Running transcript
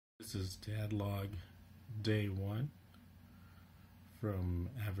This is Dad Log Day 1 from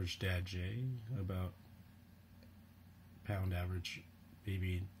Average Dad J about pound average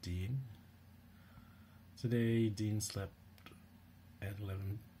baby Dean. Today Dean slept at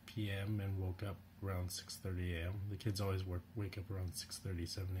 11 p.m. and woke up around 6:30 a.m. The kids always wake up around 6:30,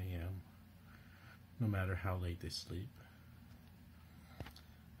 7 a.m. no matter how late they sleep.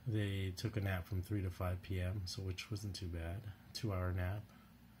 They took a nap from 3 to 5 p.m., so which wasn't too bad. 2-hour nap.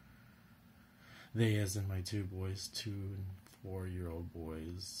 They, as in my two boys, 2 and 4-year-old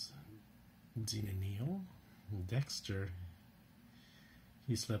boys, Dean and Neil. Dexter,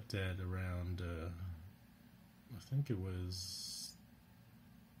 he slept at around, I think it was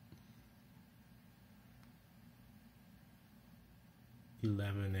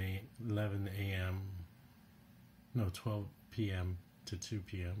 11 a.m. No, 12 p.m. to 2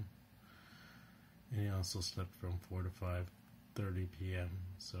 p.m. And he also slept from 4 to 5:30 p.m.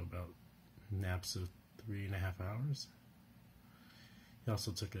 So about naps of 3.5 hours. He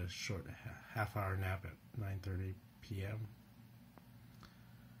also took a short half-hour nap at 9:30 p.m.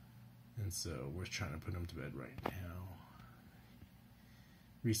 And so we're trying to put him to bed right now.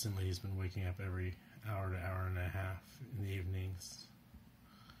 Recently he's been waking up every hour to hour and a half in the evenings.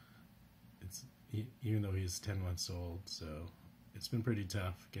 Even though he's 10 months old, so it's been pretty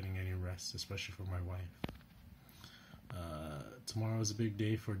tough getting any rest, especially for my wife. Tomorrow is a big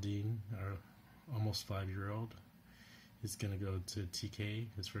day for Dean, our almost 5-year-old. He's going to go to TK,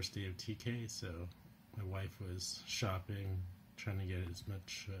 his first day of TK, so my wife was shopping, trying to get as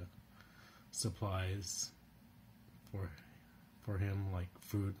much supplies for him, like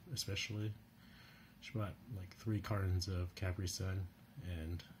food especially. She bought like 3 cartons of Capri Sun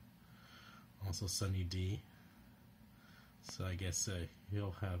and also Sunny D. So I guess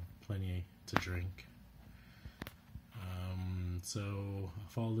he'll have plenty to drink. So I'll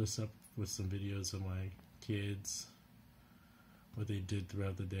follow this up with some videos of my kids, what they did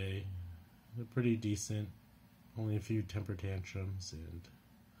throughout the day. They're pretty decent, only a few temper tantrums, and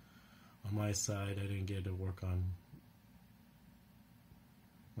on my side I didn't get to work on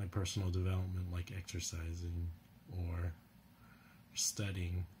my personal development like exercising or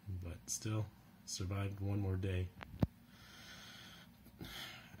studying, but still survived one more day.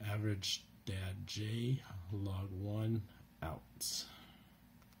 Average Dad J, Log 1, out.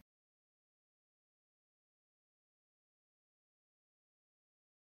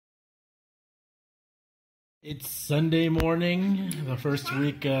 It's Sunday morning, the first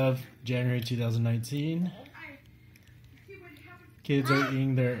week of January 2019. Kids are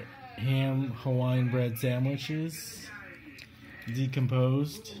eating their ham Hawaiian bread sandwiches.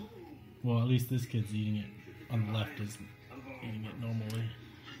 Decomposed. Well, at least this kid's eating it. On the left is eating it normally.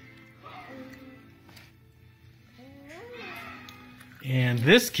 And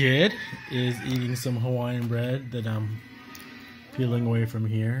this kid is eating some Hawaiian bread that I'm peeling away from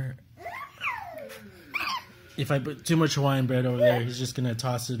here. If I put too much Hawaiian bread over there, he's just going to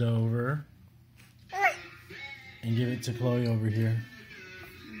toss it over and give it to Chloe over here.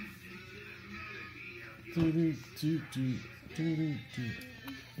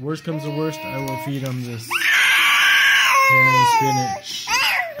 Worst comes to worst, I will feed him this ham and spinach.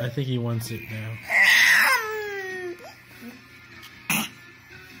 I think he wants it now.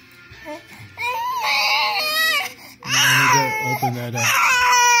 Let me go open that up.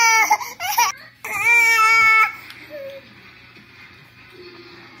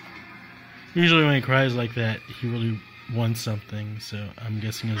 Usually when he cries like that, he really wants something, so I'm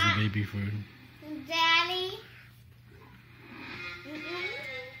guessing it's the baby food. Daddy?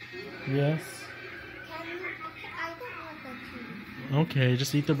 Yes? I don't want the tea. Okay,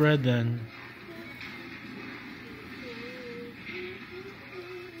 just eat the bread then.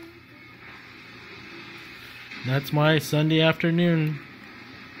 That's my Sunday afternoon.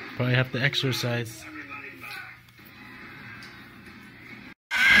 Probably have to exercise.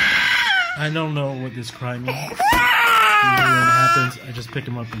 I don't know what this cry means. Usually when it happens, I just pick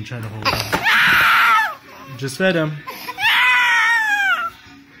him up and try to hold him. Just fed him.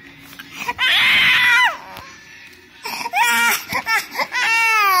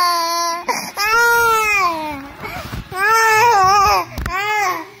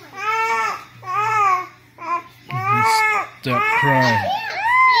 Stop crying.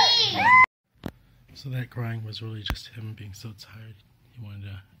 So that crying was really just him being so tired. He wanted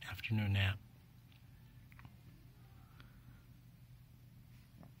an afternoon nap.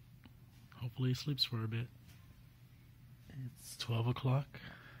 Hopefully he sleeps for a bit. It's 12 o'clock,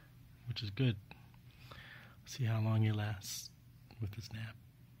 which is good. See how long he lasts with his nap.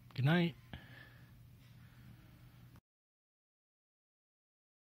 Good night.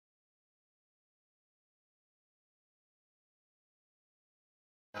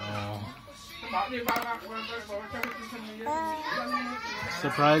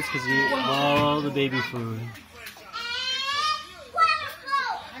 Surprised because he ate all the baby food.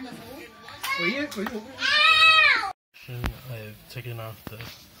 I've taken off the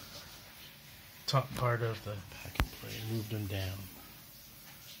top part of the packing plate and moved him down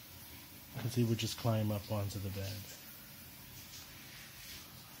because he would just climb up onto the bed.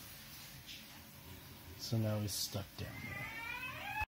 So now he's stuck down there.